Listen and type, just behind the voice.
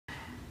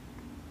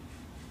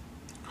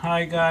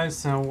Hi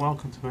guys, and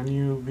welcome to my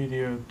new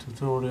video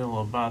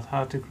tutorial about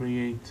how to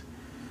create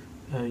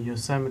a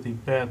Yosemite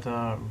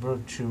Beta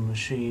virtual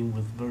machine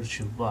with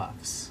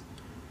VirtualBox.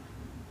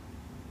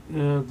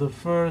 The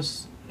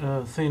first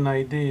thing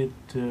I did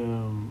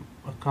to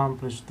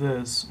accomplish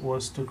this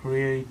was to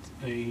create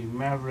a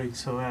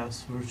Mavericks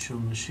OS virtual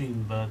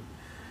machine, but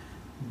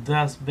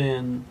that's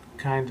been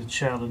kind of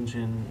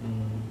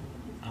challenging.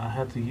 I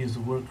had to use a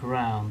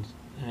workaround,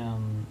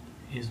 and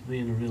it's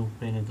been a real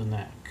pain in the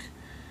neck.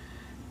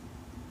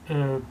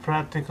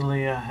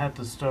 Practically, I had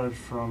to start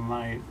from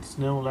my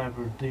Snow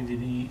Leopard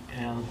DVD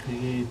and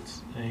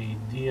create a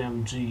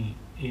DMG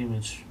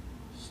image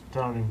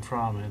starting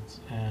from it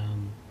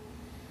and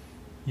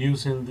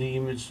using the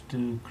image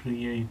to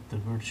create the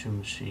virtual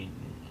machine.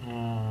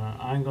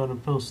 I'm gonna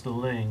post the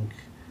link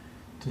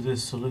to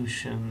this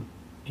solution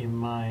in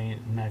my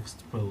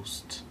next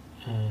post.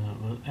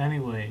 But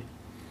anyway,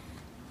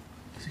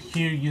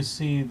 here you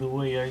see the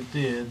way I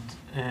did,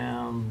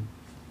 and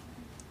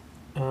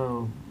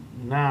uh,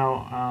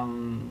 now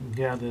I'm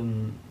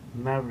getting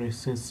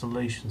Mavericks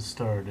installation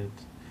started,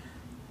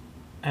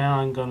 and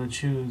I'm gonna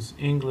choose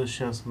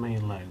English as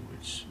main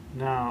language.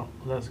 Now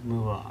let's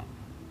move on.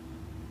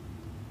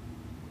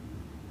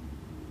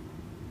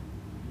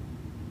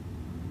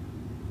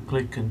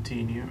 Click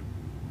continue,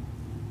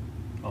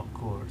 of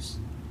course,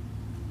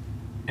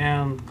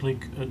 and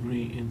click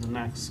agree in the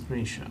next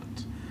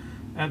screenshot.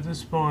 At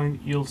this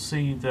point you'll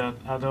see that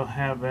I don't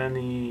have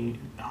any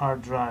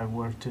hard drive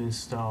where to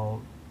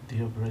install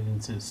the operating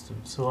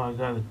system, so I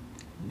gotta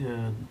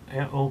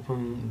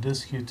open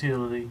disk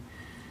utility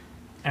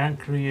and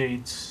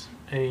create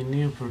a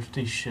new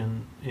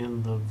partition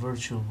in the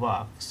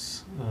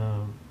VirtualBox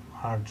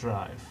hard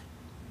drive.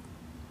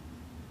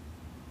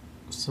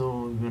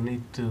 So you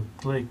need to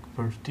click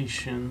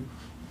partition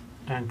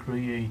and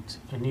create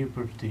a new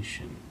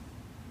partition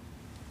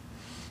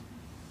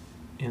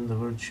in the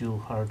virtual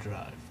hard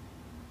drive.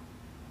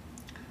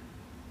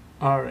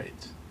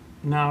 Alright,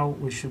 now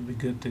we should be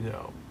good to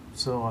go.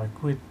 So I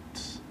quit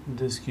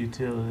disk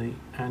utility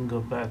and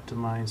go back to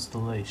my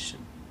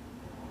installation.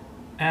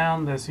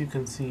 And as you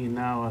can see,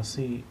 now I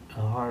see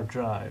a hard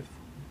drive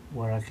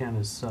where I can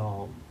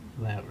install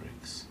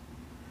Mavericks.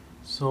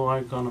 So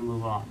I'm gonna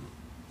move on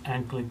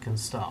and click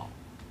install.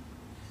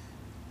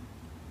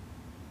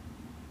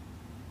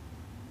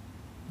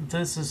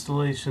 This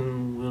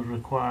installation will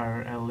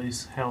require at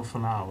least half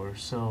an hour,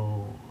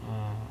 so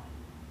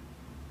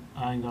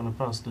I'm gonna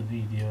pause the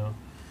video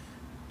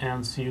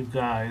and see you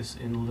guys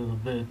in a little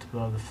bit.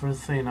 But the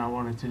first thing I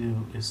wanted to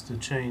do is to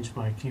change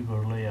my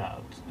keyboard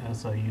layout,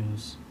 as I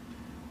use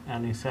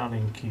an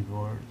Italian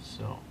keyboard,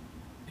 so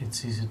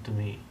it's easy to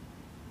me.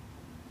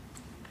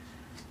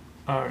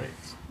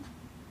 Alright.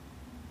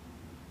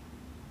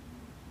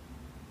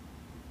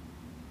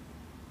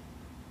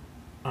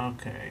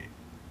 Okay.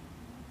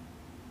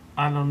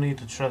 I don't need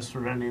to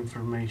transfer any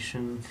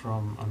information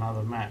from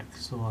another Mac,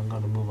 so I'm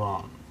gonna move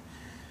on.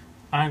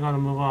 I'm gonna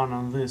move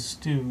on this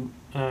to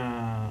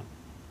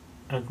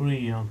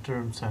agree on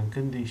terms and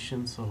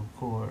conditions, of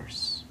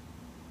course.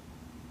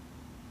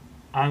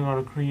 I'm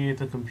gonna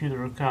create a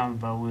computer account,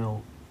 but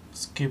we'll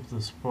skip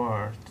this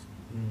part.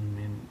 I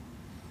mean,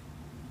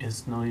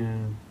 it's no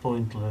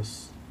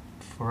pointless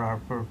for our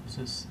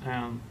purposes.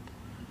 And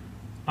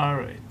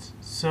alright,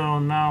 so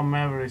now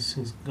Mavericks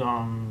is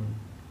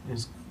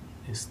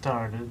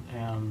started,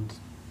 and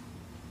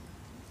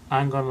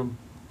I'm gonna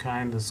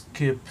kind of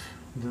skip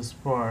this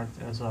part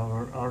as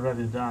I've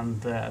already done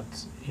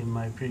that in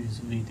my previous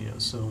video,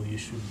 so you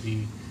should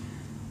be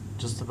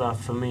just about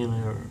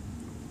familiar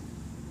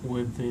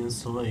with the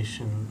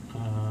installation.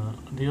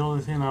 The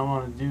only thing I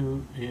want to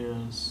do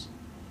is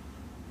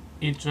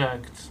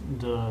eject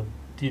the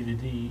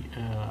DVD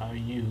I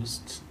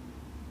used,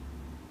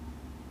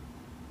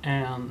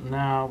 and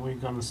now we're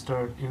gonna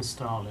start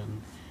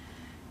installing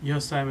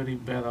Yosemite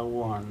Beta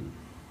 1.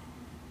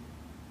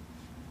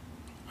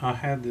 I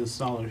had the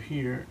installer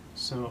here,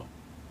 so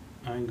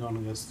I'm gonna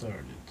get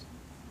started.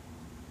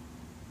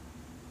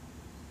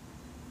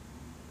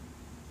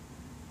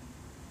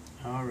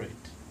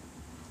 Alright,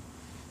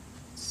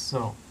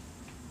 so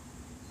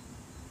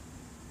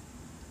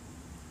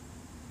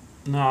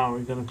now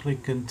we're gonna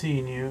click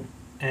continue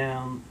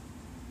and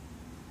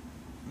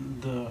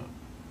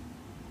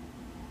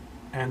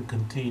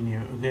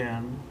continue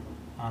again.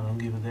 I don't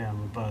give a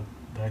damn about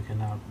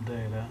backing up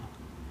data,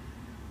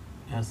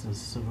 as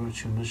this is a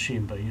virtual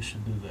machine, but you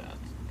should do that.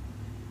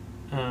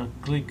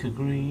 Click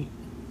agree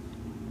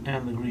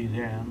and agree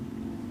again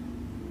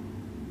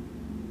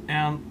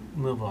and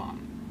move on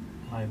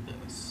like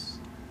this.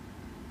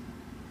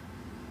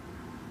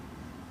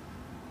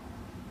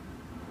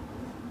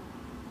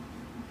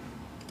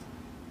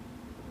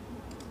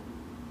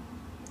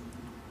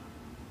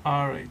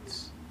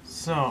 Alright,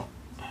 so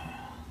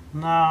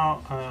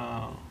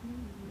now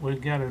we're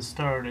getting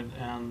started,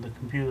 and the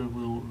computer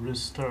will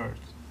restart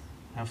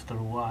after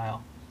a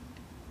while.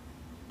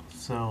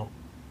 So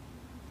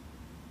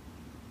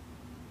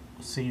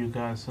see you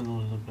guys in a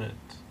little bit.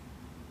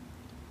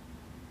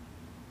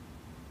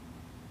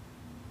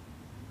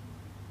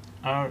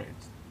 Alright,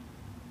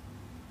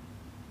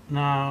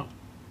 now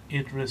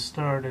it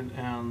restarted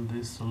and the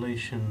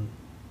installation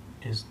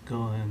is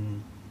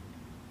going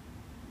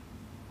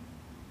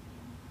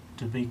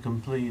to be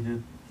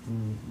completed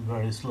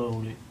very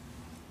slowly.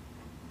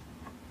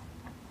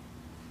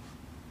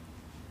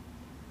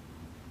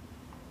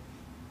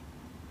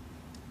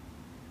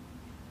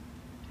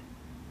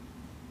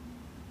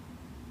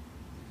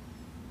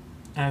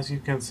 As you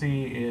can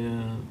see,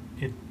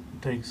 it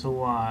takes a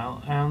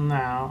while, and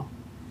now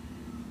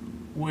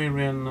we're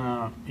in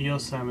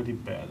Yosemite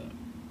Beta.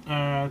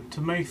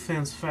 To make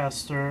things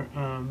faster,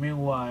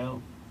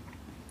 meanwhile,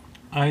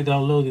 I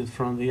downloaded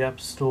from the App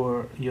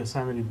Store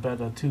Yosemite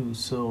Beta 2,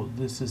 so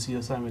this is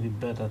Yosemite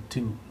Beta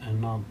 2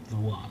 and not the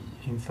 1.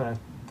 In fact,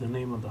 the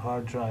name of the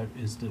hard drive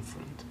is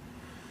different.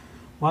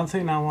 One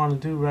thing I want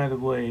to do right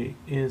away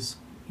is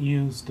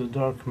use the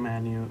dark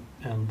menu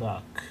and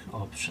dock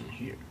option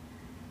here,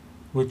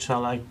 which I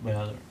like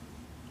better.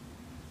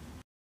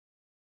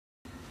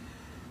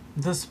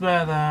 This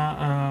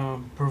beta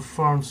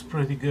performs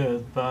pretty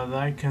good, but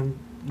I can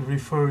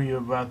refer you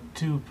about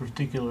two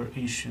particular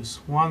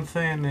issues. One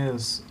thing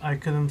is I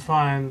couldn't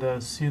find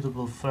a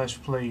suitable flash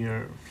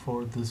player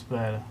for this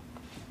beta.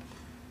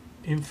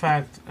 In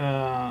fact,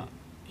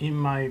 in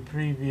my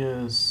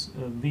previous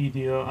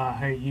video I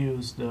had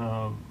used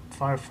a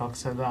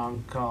Firefox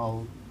add-on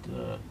called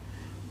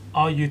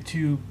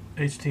YouTube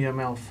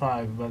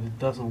HTML5, but it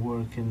doesn't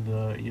work in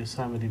the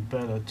Yosemite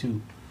Beta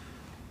 2.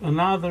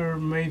 Another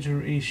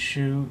major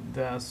issue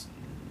that's,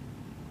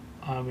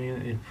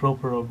 a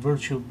proper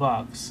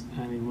VirtualBox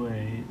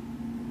anyway,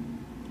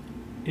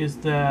 is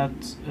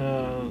that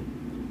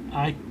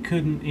I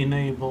couldn't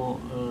enable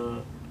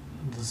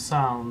the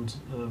sound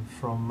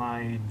from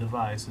my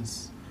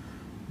devices,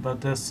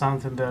 but that's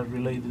something that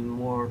related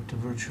more to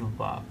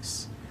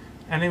VirtualBox.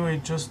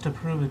 Anyway, just to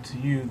prove it to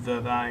you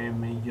that I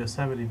am in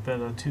Yosemite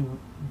Beta 2,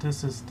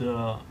 this is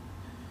the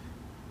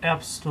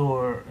App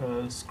Store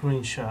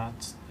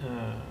screenshot.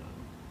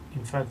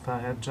 In fact, I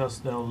had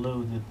just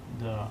downloaded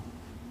the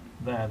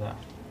beta.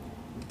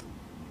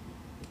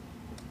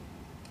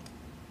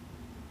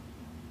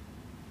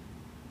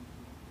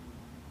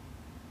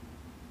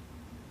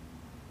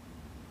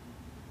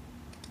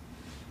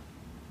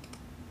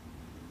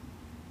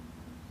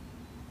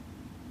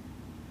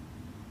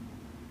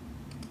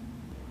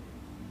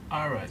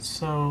 Alright,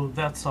 so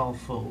that's all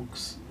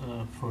folks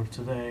for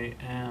today,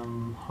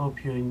 and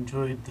hope you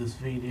enjoyed this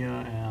video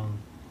and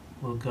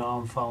will go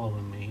on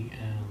following me,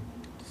 and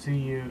see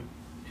you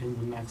in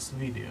the next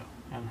video,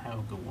 and have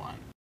a good one.